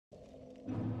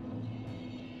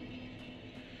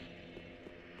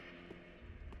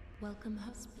Welcome,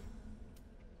 husband.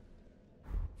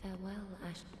 Farewell,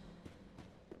 Ash.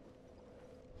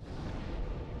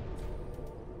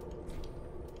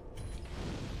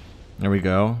 There we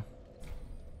go.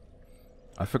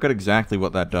 I forget exactly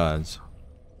what that does.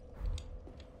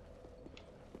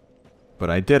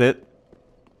 But I did it.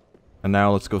 And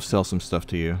now let's go sell some stuff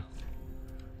to you.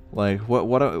 Like,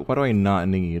 what do I not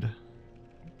need?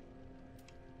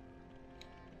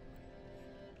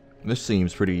 This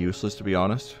seems pretty useless, to be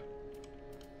honest.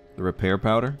 The repair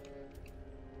powder.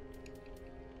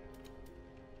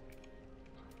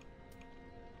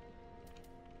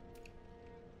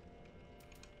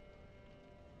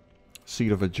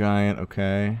 Seed of a giant,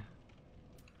 okay.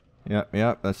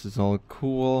 Yep, this is all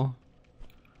cool.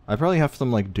 I probably have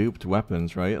some, like, duped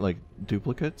weapons, right? Like,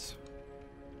 duplicates?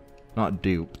 Not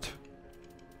duped.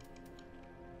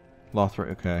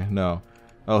 Lothra, okay, no.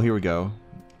 Oh, here we go.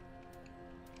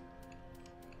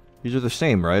 These are the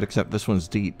same, right? Except this one's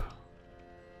deep.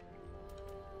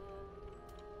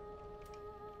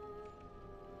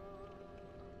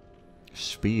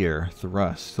 Spear,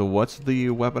 thrust. So what's the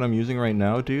weapon I'm using right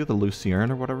now, dude? The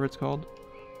Lucerne or whatever it's called?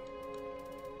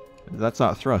 That's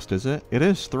not thrust, is it? It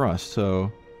is thrust,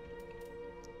 so...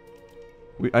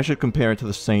 I should compare it to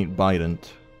the Saint Bident.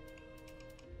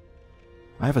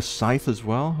 I have a scythe as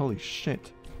well? Holy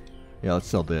shit. Yeah, let's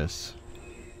sell this.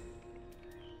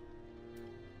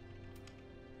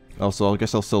 Also, I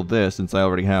guess I'll sell this since I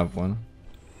already have one.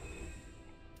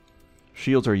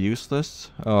 Shields are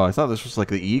useless. Oh, I thought this was like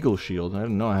the eagle shield. I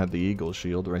didn't know I had the eagle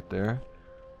shield right there.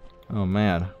 Oh,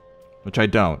 man. Which I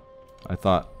don't. I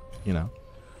thought, you know.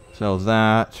 Sell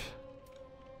that.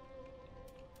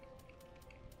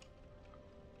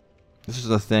 This is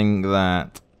the thing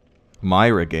that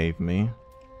Myra gave me.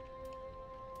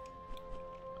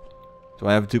 Do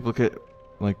I have duplicate,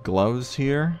 like, gloves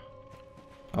here?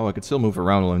 Oh, I could still move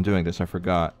around while I'm doing this. I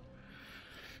forgot.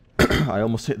 I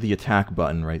almost hit the attack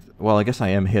button right... Well, I guess I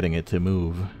am hitting it to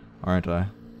move, aren't I?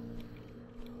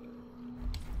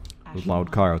 There's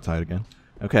loud car outside again.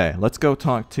 Okay, let's go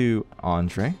talk to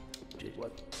Andre.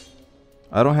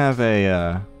 I don't have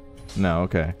a... No,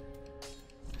 okay.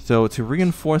 So, to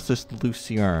reinforce this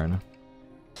Lucerne...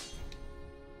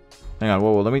 Hang on,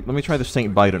 whoa, let me try the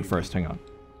Saint Bident first, hang on.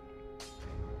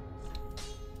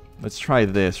 Let's try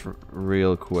this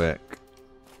real quick.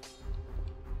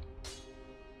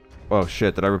 Oh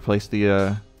shit, did I replace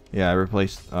the, Yeah, I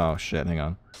replaced... Oh shit, hang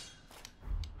on.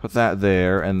 Put that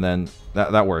there, and then...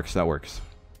 That works, that works.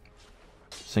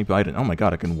 St. Bident. Oh my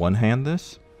god, I can one-hand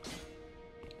this?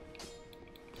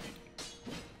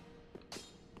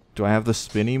 Do I have the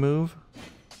spinny move?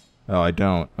 Oh, I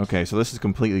don't. Okay, so this is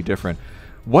completely different.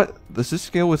 What? Does this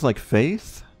scale with, like,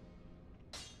 faith?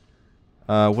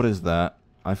 What is that?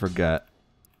 I forget.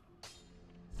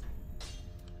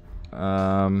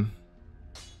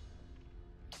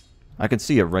 I can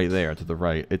see it right there to the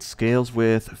right. It scales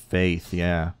with faith,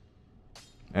 yeah.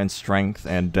 And strength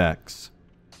and dex.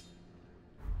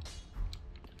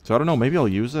 So I don't know, maybe I'll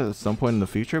use it at some point in the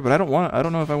future, but I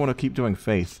don't know if I want to keep doing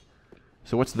faith.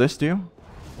 So what's this do?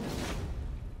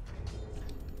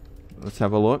 Let's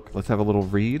have a look. Let's have a little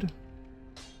read.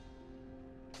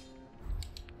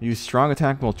 Use strong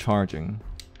attack while charging.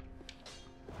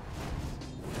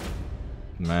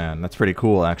 Man, that's pretty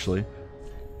cool, actually.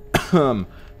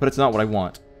 But it's not what I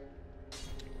want.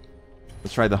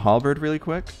 Let's try the halberd really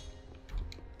quick.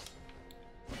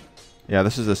 Yeah,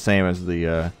 this is the same as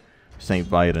the Saint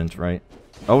Bident, right?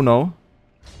 Oh, no.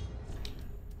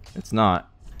 It's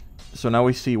not. So now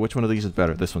we see which one of these is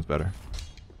better. This one's better.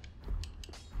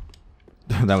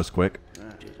 That was quick.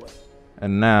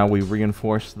 And now we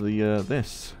reinforce the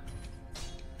this.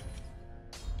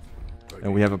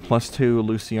 And we have a +2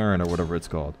 Lucerne or whatever it's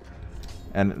called.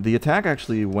 And the attack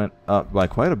actually went up by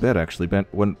quite a bit, actually.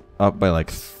 Went up by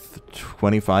like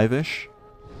 25-ish.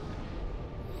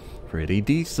 Pretty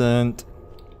decent.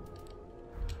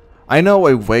 I know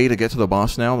a way to get to the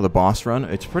boss now, the boss run.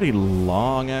 It's pretty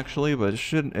long, actually, but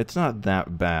it's not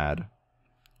that bad.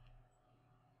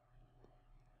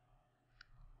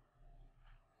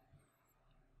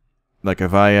 Like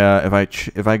if I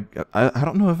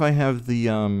don't know if I have the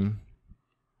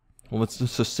well, let's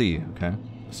just see, okay?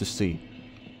 Let's just see.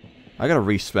 I gotta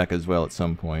respec as well at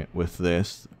some point with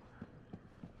this.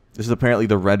 This is apparently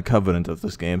the red covenant of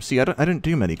this game. See, I didn't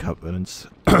do many covenants.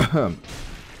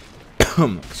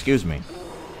 Excuse me.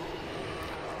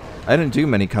 I didn't do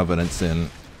many covenants in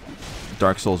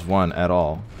Dark Souls 1 at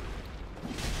all.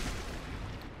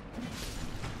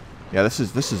 Yeah, this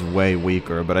is way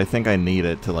weaker, but I think I need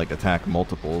it to, like, attack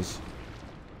multiples.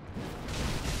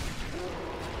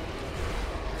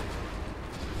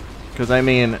 Because, I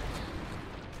mean,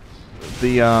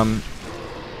 The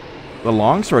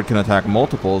longsword can attack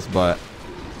multiples, but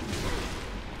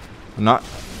not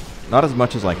as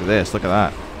much as like this. Look at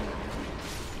that.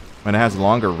 And it has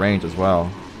longer range as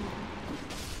well.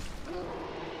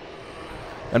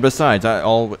 And besides,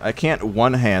 I can't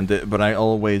one-hand it, but I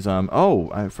always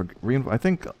I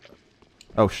think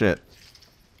oh shit.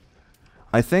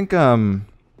 I think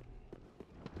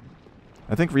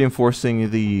reinforcing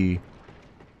the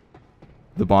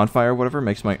bonfire or whatever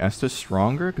makes my Estus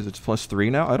stronger because it's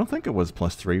 +3 now. I don't think it was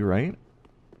 +3, right?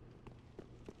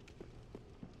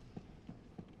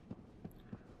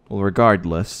 Well,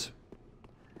 regardless,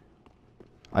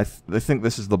 I think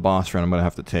this is the boss run I'm gonna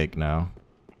have to take now.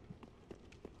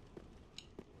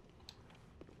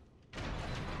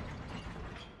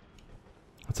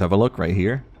 Let's have a look right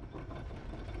here.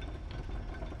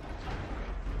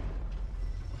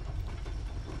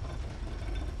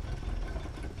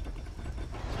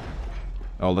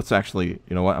 Oh, let's actually,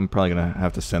 you know what? I'm probably gonna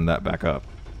have to send that back up.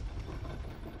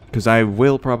 Because I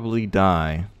will probably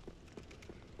die.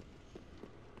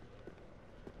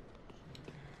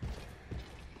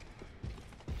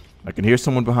 I can hear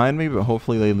someone behind me, but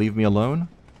hopefully they leave me alone.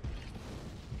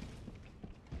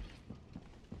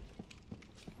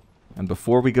 And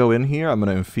before we go in here, I'm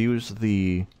going to infuse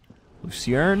the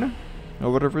Lucerne,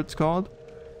 or whatever it's called,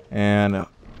 and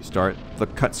start the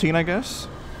cutscene, I guess.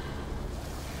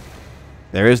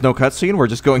 There is no cutscene, we're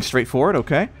just going straight forward,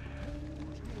 okay.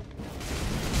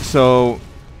 So,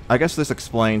 I guess this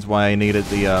explains why I needed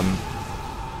the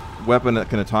weapon that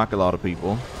can attack a lot of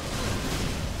people.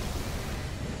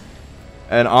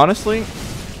 And honestly,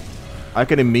 I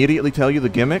can immediately tell you the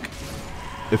gimmick.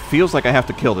 It feels like I have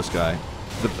to kill this guy.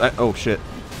 Oh shit.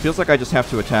 Feels like I just have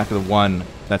to attack the one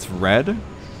that's red.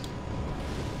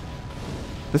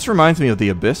 This reminds me of the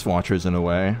Abyss Watchers in a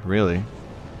way, really.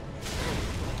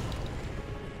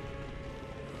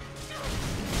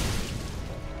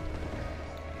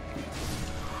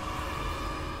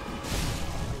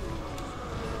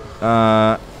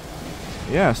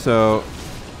 Yeah, so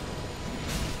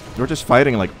we're just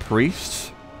fighting like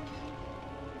priests.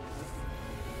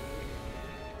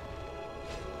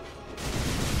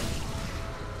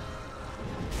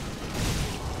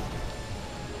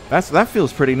 That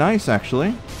feels pretty nice,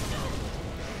 actually.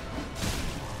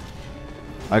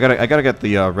 I gotta get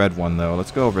the red one though.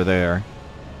 Let's go over there.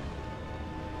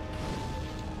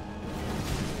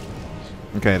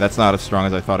 Okay, that's not as strong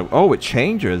as I thought it. Oh, it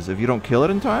changes if you don't kill it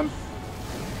in time.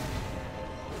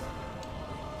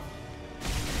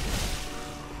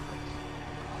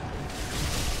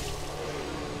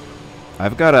 I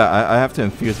have to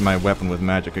infuse my weapon with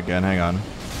magic again. Hang on,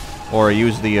 or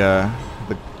use the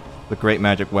great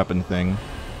magic weapon thing.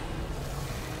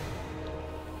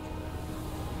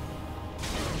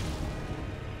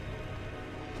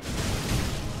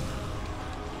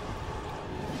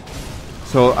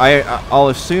 So I'll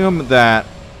assume that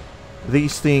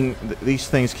these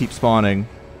things keep spawning,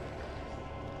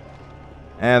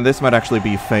 and this might actually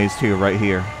be phase 2 right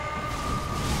here.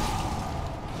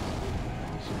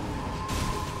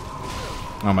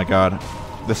 Oh my god,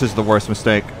 this is the worst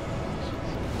mistake.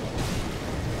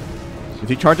 Is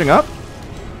he charging up?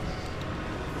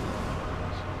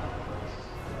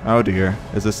 Oh dear,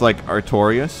 is this like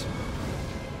Artorias?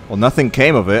 Well, nothing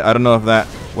came of it. I don't know if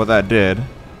what that did.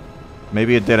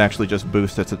 Maybe it did actually just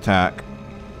boost its attack.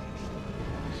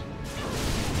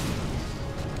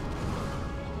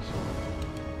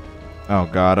 Oh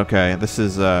god, okay. This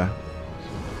is, there's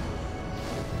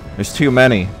too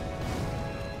many.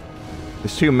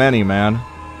 There's too many, man.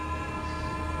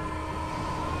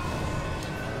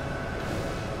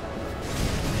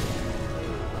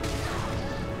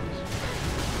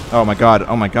 Oh my god,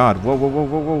 oh my god. Whoa, whoa, whoa,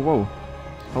 whoa, whoa, whoa.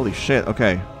 Holy shit,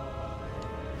 okay.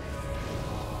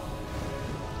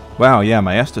 Wow, yeah,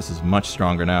 my Estus is much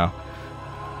stronger now.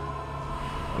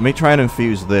 Let me try and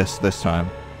infuse this time,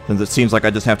 since it seems like I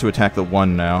just have to attack the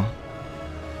one now.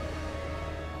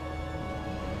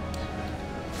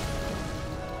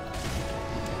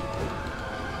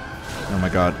 Oh my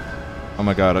god. Oh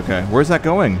my god, okay. Where's that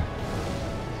going?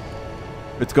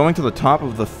 It's going to the top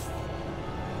of the...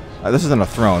 this isn't a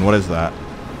throne. What is that?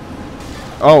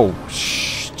 Oh,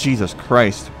 Jesus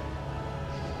Christ.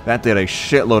 That did a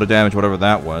shitload of damage, whatever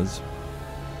that was.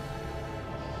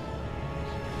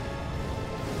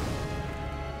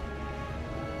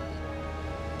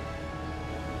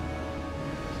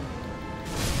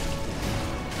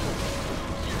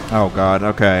 Oh god,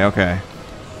 okay, okay.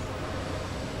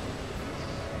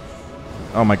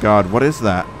 Oh my god, what is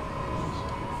that?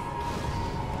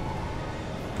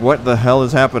 What the hell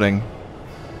is happening?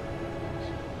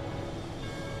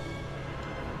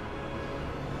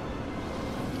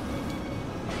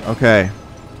 Okay.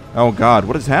 Oh god,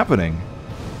 what is happening?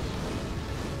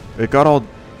 It got all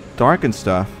dark and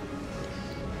stuff.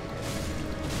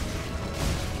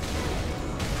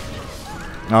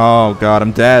 Oh god,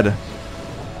 I'm dead.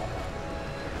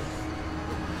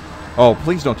 Oh,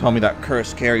 please don't tell me that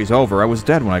curse carries over. I was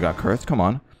dead when I got cursed. Come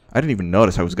on. I didn't even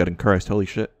notice I was getting cursed. Holy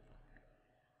shit.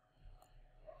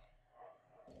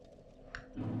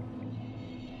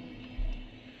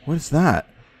 What is that?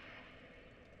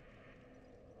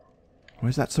 Why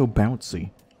is that so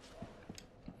bouncy?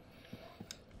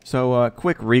 So,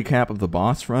 quick recap of the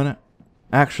boss run.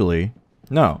 Actually,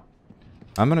 no.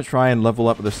 I'm gonna try and level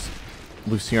up this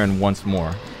Lucerne once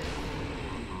more.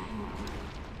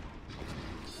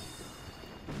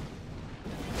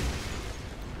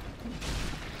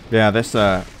 Yeah, this,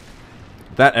 that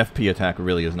FP attack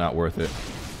really is not worth it.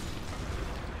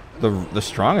 The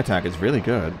strong attack is really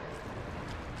good.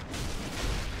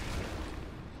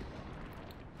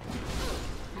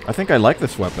 I think I like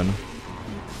this weapon.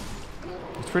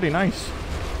 It's pretty nice.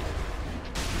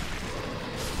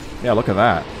 Yeah, look at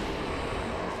that.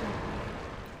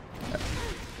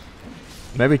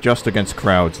 Maybe just against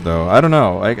crowds, though. I don't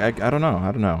know. I don't know.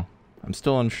 I don't know. I'm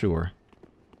still unsure.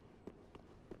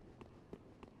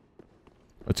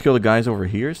 Let's kill the guys over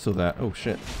here so that... Oh,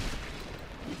 shit.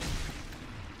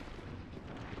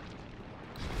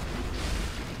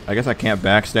 I guess I can't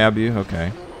backstab you?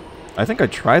 Okay. I think I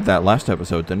tried that last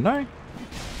episode, didn't I?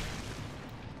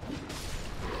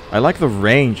 I like the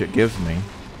range it gives me.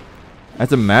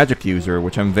 As a magic user,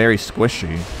 which I'm very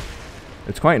squishy,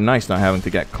 it's quite nice not having to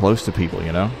get close to people,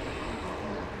 you know?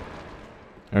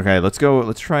 Okay, let's go.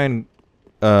 Let's try and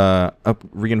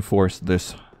reinforce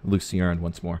this Lucerne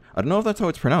once more. I don't know if that's how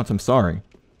it's pronounced. I'm sorry.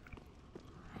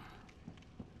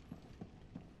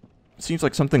 It seems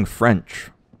like something French,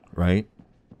 right?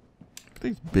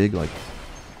 These big, like...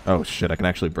 Oh, shit, I can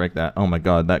actually break that. Oh my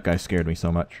god, that guy scared me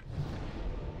so much.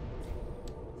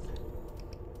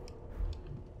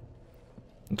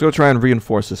 Let's go try and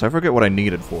reinforce this. I forget what I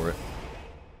needed for it.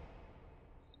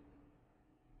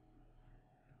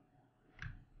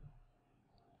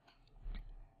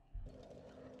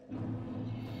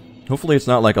 Hopefully it's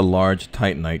not like a large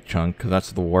Titanite chunk, because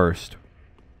that's the worst.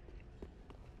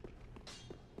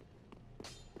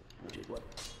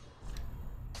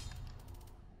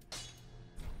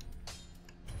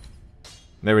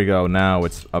 There we go. Now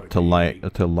it's up to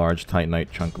large Titanite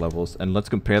chunk levels, and let's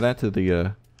compare that to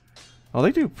the. Oh,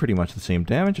 they do pretty much the same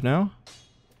damage now,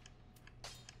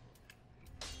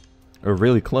 or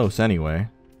really close anyway.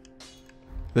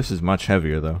 This is much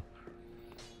heavier though.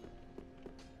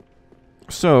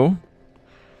 So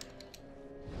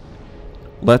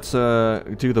let's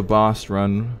do the boss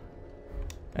run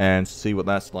and see what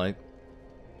that's like.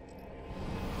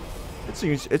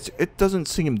 It doesn't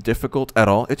seem difficult at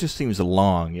all. It just seems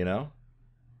long, you know?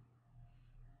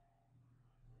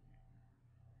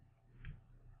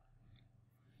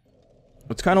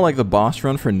 It's kind of like the boss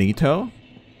run for Nito.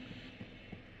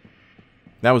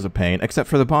 That was a pain. Except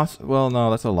for the boss... Well, no,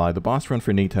 that's a lie. The boss run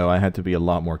for Nito, I had to be a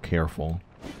lot more careful.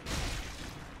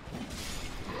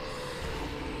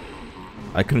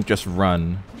 I couldn't just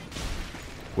run.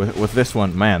 With this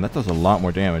one, man, that does a lot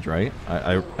more damage, right?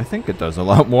 I think it does a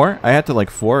lot more. I had to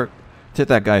like hit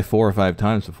that guy 4 or 5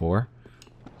 times before.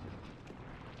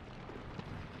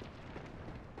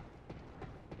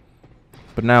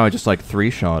 But now I just like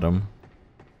 3-shot him.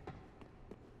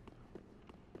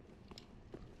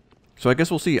 So I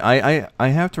guess we'll see. I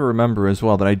have to remember as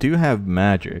well that I do have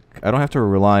magic. I don't have to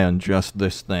rely on just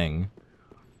this thing.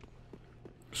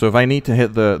 So if I need to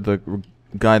hit the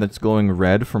guy that's glowing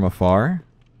red from afar,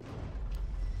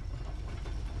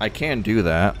 I can do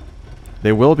that.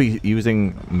 They will be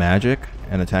using magic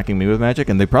and attacking me with magic,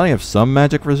 and they probably have some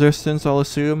magic resistance, I'll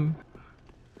assume.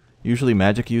 Usually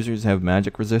magic users have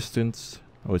magic resistance.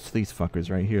 Oh, it's these fuckers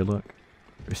right here, look.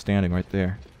 They're standing right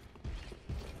there.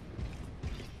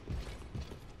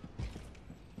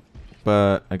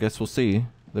 But I guess we'll see.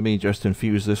 Let me just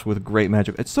infuse this with great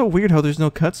magic. It's so weird how there's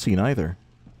no cutscene either.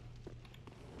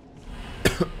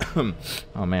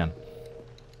 Oh man.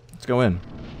 Let's go in.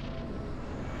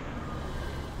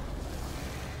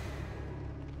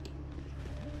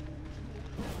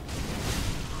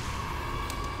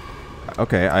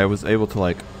 Okay, I was able to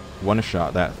like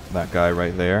one-shot that guy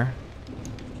right there.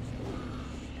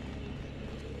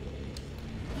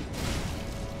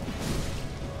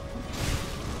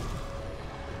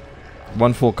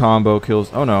 One full combo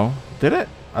kills. Oh no, did it?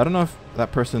 I don't know if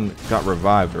that person got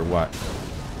revived or what.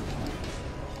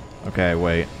 Okay,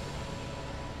 wait.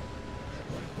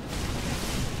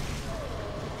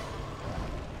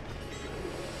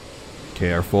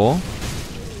 Careful.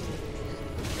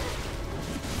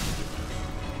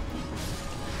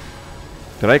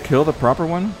 Did I kill the proper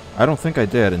one? I don't think I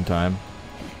did in time.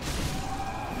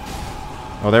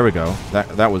 Oh, there we go.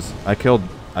 That was... I killed...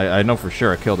 I know for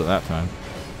sure I killed it that time.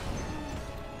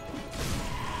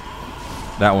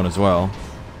 That one as well.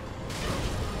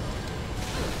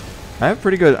 I have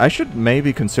pretty good... I should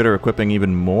maybe consider equipping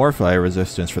even more fire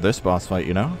resistance for this boss fight,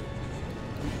 you know?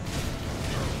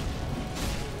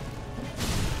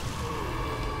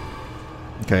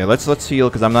 Okay, let's heal,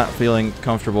 because I'm not feeling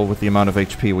comfortable with the amount of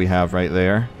HP we have right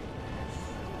there.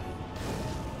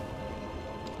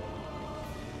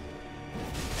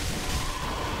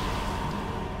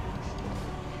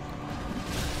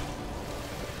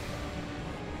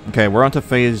 Okay, we're on to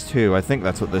phase 2. I think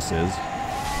that's what this is.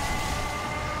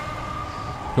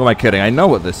 Who am I kidding? I know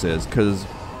what this is, because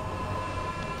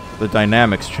the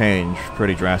dynamics change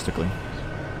pretty drastically.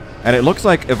 And it looks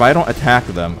like if I don't attack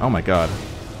them... Oh my god.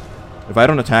 If I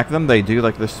don't attack them, they do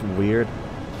like this weird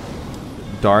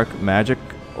dark magic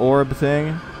orb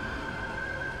thing.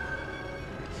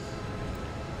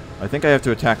 I think I have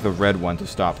to attack the red one to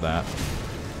stop that.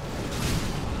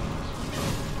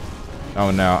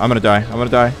 Oh no, I'm gonna die. I'm gonna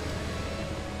die.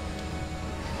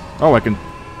 Oh, I can...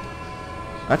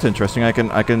 That's interesting. I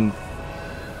can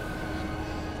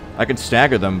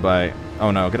stagger them by...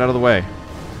 Oh no, get out of the way.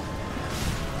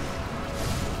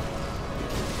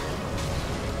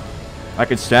 I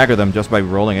can stagger them just by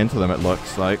rolling into them, it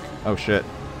looks like. Oh shit.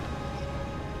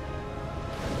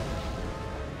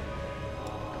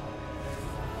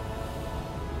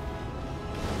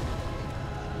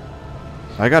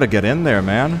 I gotta get in there,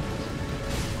 man.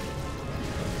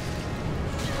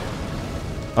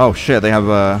 Oh shit, they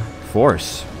have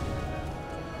force.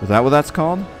 Is that what that's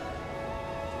called?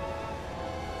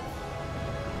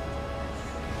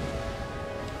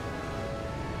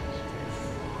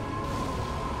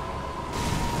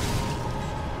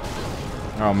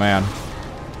 Oh man.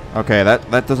 Okay,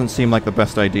 that doesn't seem like the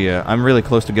best idea. I'm really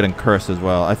close to getting cursed as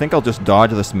well. I think I'll just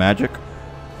dodge this magic.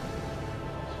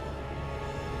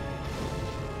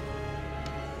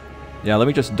 Yeah, let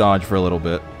me just dodge for a little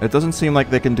bit. It doesn't seem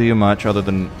like they can do much other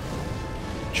than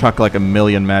chuck like a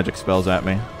million magic spells at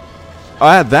me.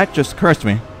 Ah, that just cursed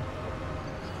me.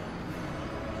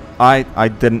 I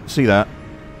didn't see that.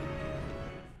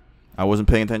 I wasn't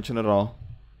paying attention at all.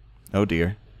 Oh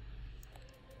dear.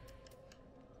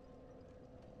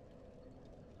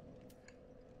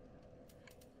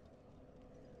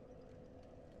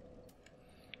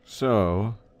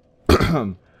 So,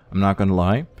 I'm not gonna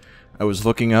lie. I was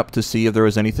looking up to see if there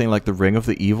was anything like the Ring of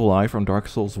the Evil Eye from Dark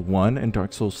Souls 1 and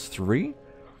Dark Souls 3.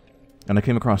 And I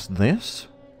came across this.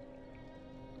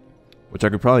 Which I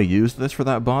could probably use this for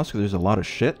that boss because there's a lot of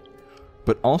shit.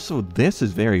 But also this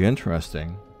is very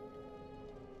interesting.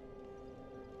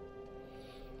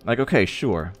 Like, okay,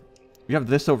 sure. You have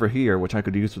this over here, which I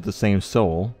could use with the same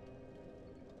soul.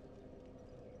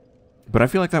 But I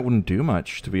feel like that wouldn't do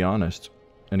much, to be honest.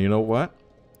 And you know what?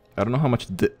 I don't know how much...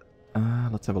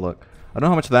 let's have a look. I don't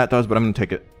know how much that does, but I'm going to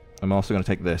take it. I'm also going to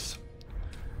take this.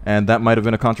 And that might have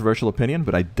been a controversial opinion,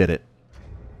 but I did it.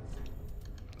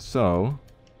 So...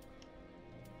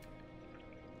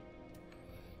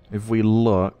 if we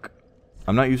look...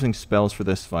 I'm not using spells for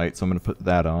this fight, so I'm going to put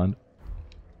that on.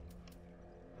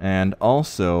 And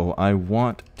also, I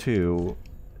want to...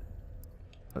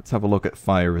 let's have a look at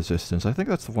fire resistance. I think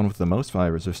that's the one with the most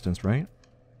fire resistance, right?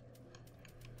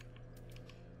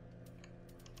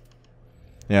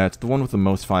 Yeah, it's the one with the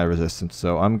most fire resistance,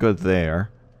 so I'm good there.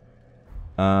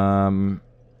 Now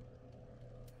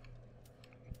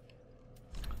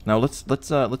let's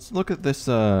look at this.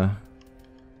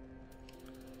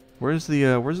 Where's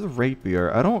the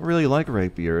rapier? I don't really like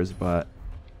rapiers, but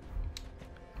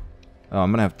oh,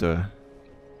 I'm gonna have to.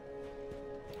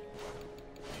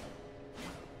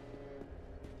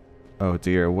 Oh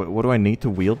dear, what do I need to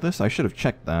wield this? I should have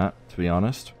checked that, to be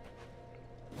honest.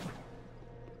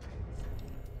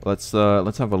 Let's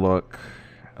have a look.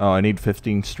 Oh, I need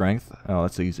 15 strength. Oh,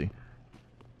 that's easy.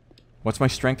 What's my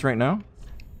strength right now?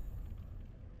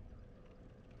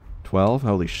 12?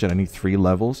 Holy shit, I need 3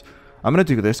 levels. I'm gonna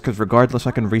do this because regardless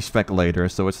I can respec later,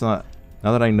 so it's not...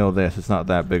 now that I know this, it's not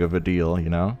that big of a deal,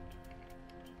 you know?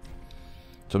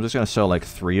 So I'm just gonna sell like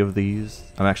 3 of these.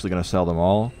 I'm actually gonna sell them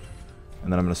all.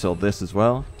 And then I'm gonna sell this as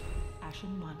well.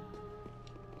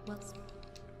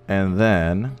 And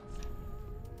then...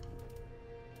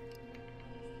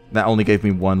 that only gave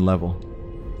me 1 level.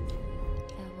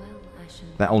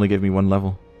 That only gave me 1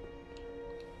 level.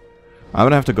 I'm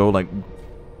gonna have to go, like,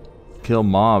 kill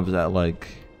mobs at, like...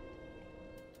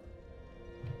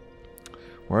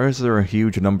 where is there a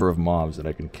huge number of mobs that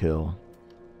I can kill?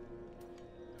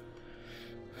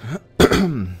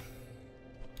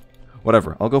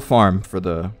 Whatever. I'll go farm for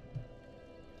the...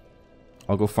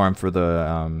 I'll go farm for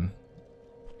the,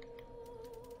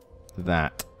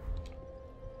 that.